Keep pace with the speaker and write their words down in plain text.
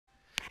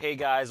Hey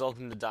guys,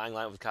 welcome to Dying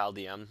Light with Kyle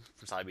DM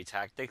from Cyber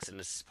Tactics, and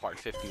this is part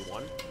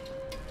 51.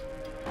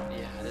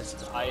 Yeah,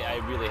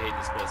 I really hate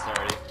this place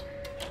already.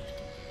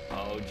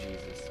 Oh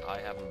Jesus, I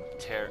have a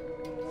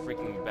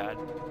freaking bad.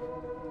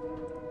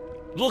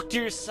 Look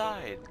to your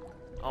side.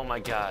 Oh my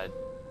God,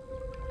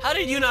 how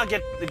did you not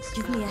get?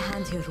 Give me a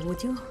hand here,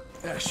 would you?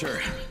 Yeah, sure.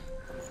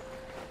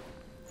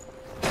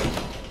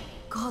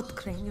 God,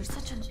 Crane, you're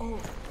such an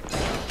oaf.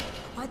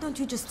 Why don't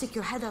you just stick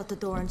your head out the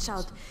door and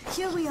shout,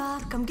 "Here we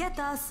are, come get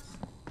us"?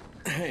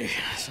 Hey,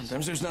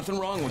 sometimes there's nothing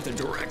wrong with the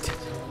direct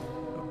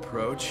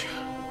approach.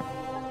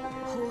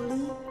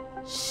 Holy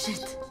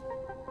shit.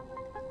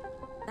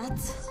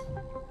 That's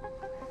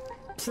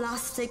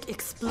plastic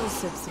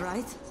explosives,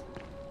 right?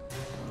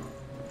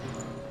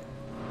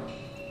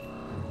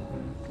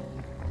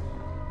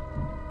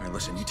 All right,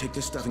 listen, you take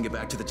this stuff and get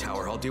back to the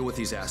tower. I'll deal with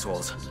these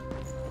assholes.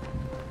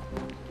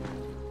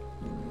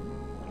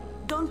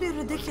 Don't be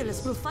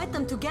ridiculous, we'll fight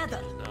them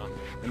together. No.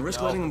 And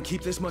risk letting them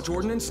keep this much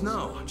ordnance?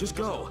 No, just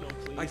go.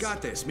 I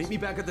got this. Meet me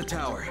back at the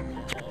tower.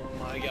 Oh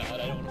my God, I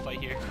don't want to fight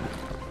here.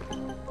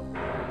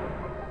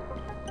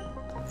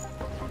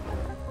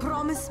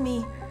 Promise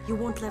me you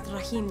won't let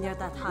Rahim near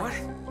that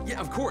hive. What? Yeah,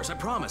 of course. I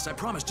promise. I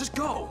promise. Just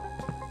go.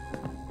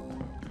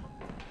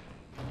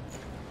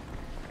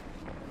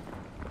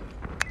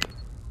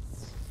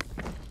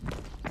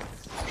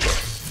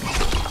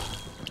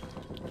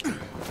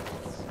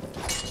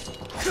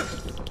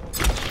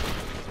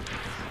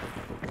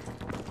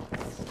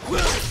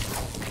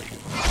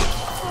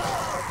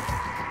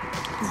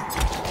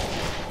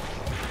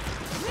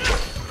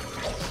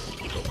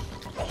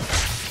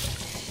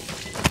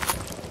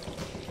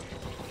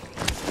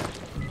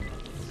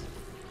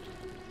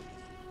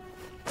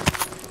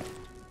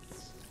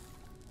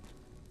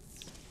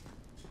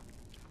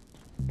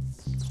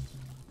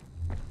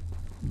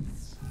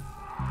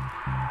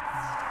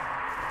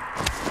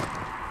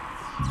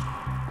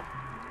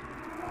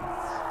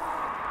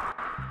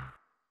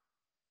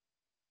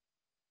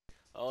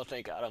 Oh,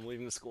 thank God, I'm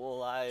leaving the school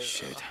alive.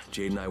 Shit.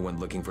 Jade and I went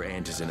looking for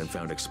antizin and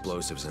found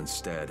explosives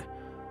instead.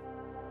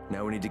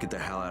 Now we need to get the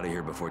hell out of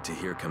here before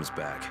Tahir comes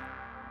back.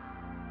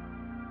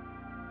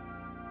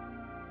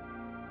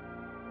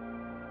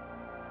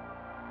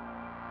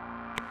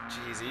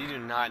 Jeez, you do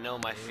not know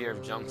my fear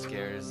of jump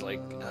scares.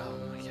 Like, oh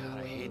my God,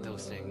 I hate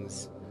those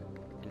things.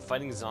 And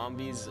fighting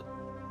zombies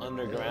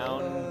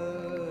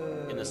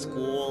underground in a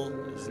school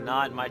is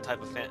not my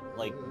type of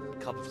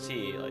cup of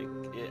tea. Like,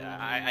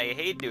 I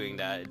hate doing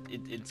that.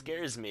 It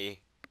scares me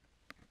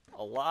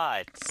a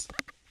lot.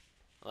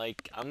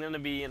 Like, I'm gonna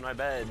be in my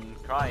bed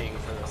crying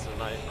for the rest of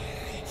the night.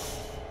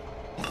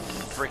 What the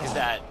frick is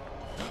that?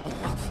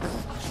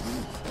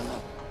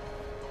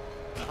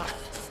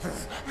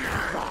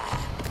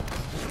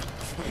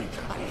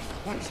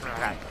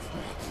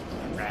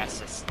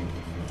 Racist.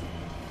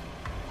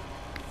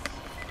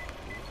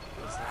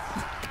 What's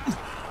that?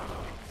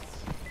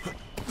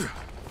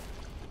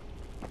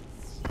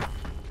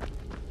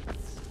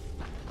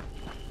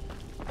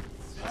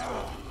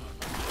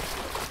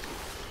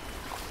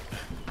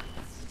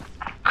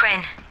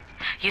 Crane,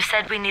 you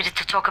said we needed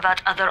to talk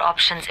about other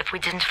options if we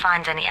didn't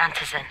find any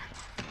antizin.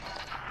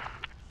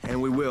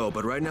 And we will,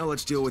 but right now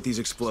let's deal with these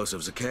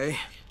explosives, okay?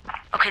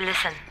 Okay,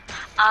 listen.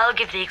 I'll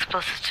give the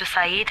explosives to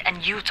Saeed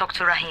and you talk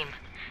to Rahim.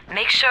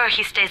 Make sure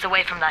he stays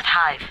away from that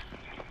hive.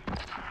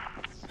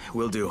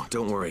 Will do.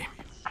 Don't worry.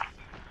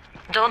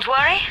 Don't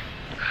worry?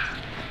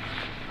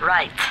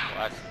 Right.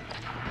 What?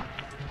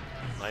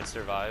 Might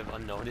survive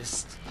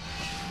unnoticed.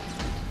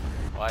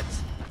 What?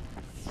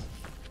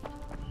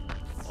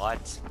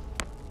 What?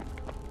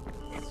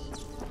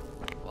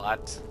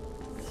 What?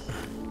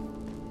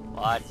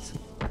 What?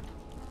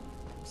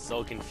 I'm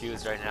so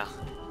confused right now.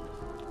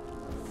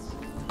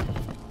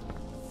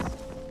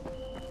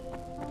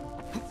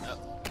 Oh,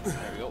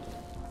 there we go.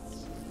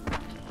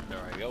 There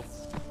I go.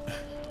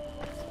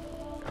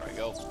 There I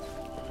go.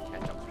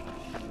 Can't jump through the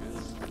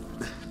shoes.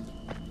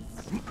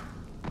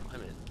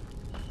 I'm in.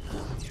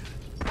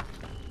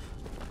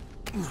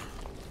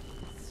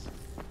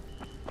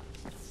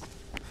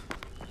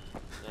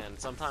 And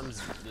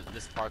sometimes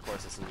this parkour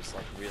system just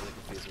like really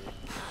confuses me.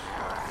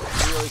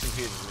 Really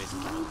confuses me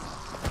sometimes.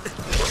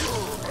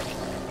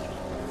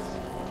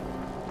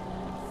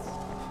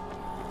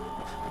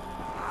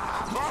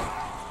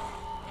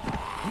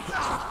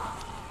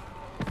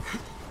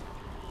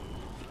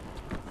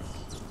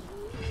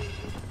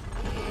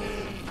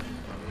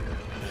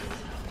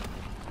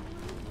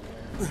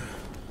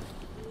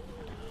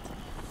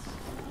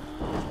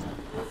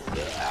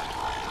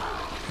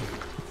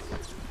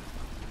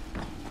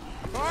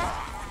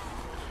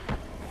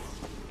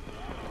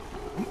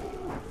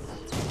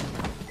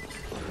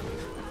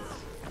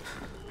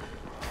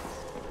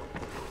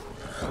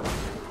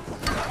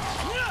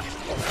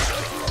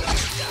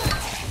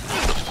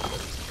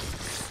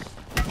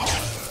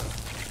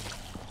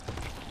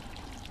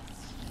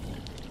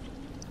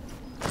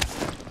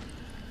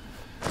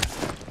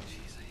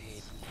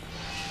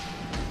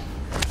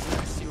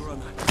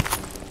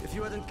 If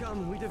you hadn't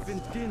come, we'd have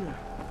been dinner.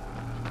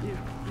 Here,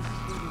 this is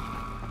for you.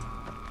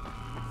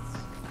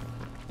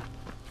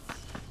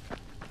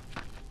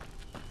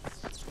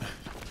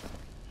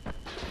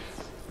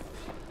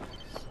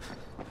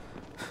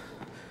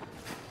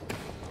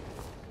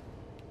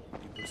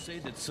 say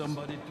that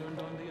somebody turned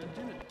on the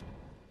antenna.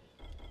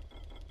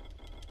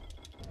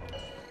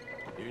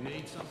 You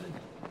need something?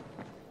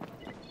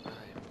 I'm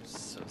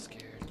so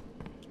scared.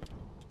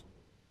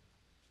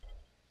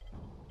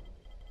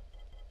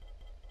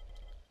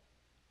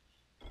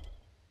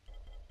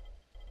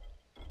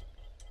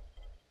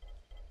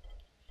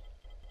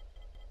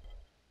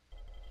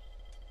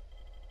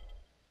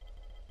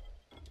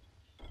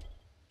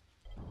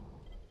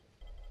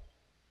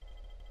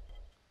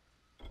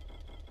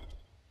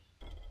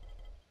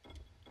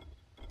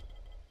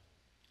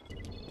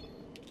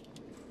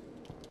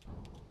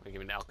 Give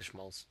me an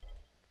alcoschmalz.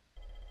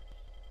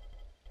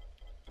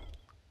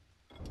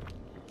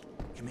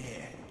 Come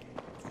here.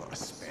 I've got a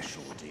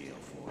special deal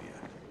for you.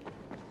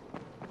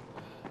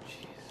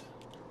 Jeez.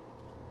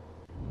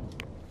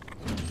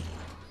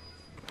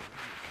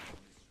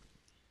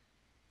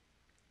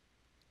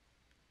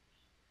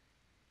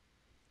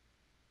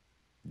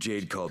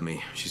 Jade called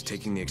me. She's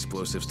taking the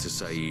explosives to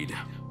Saeed.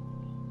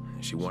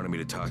 She wanted me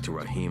to talk to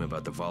Rahim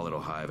about the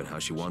volatile hive and how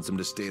she wants him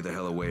to stay the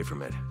hell away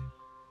from it.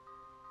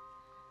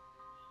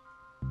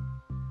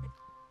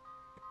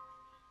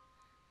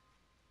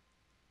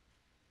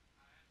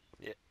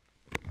 Yeah.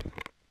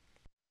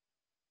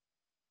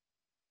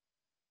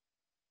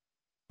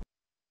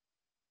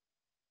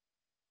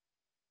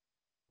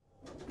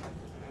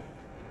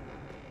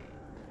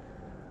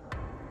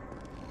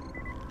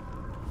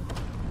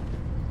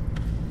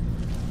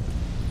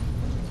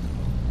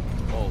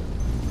 Oh.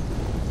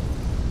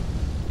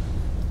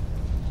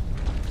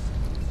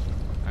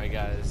 Alright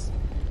guys,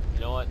 you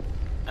know what?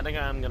 I think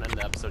I'm gonna end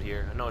the episode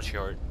here. I know it's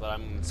short, but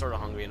I'm sort of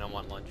hungry and I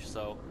want lunch,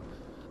 so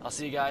I'll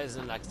see you guys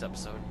in the next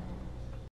episode.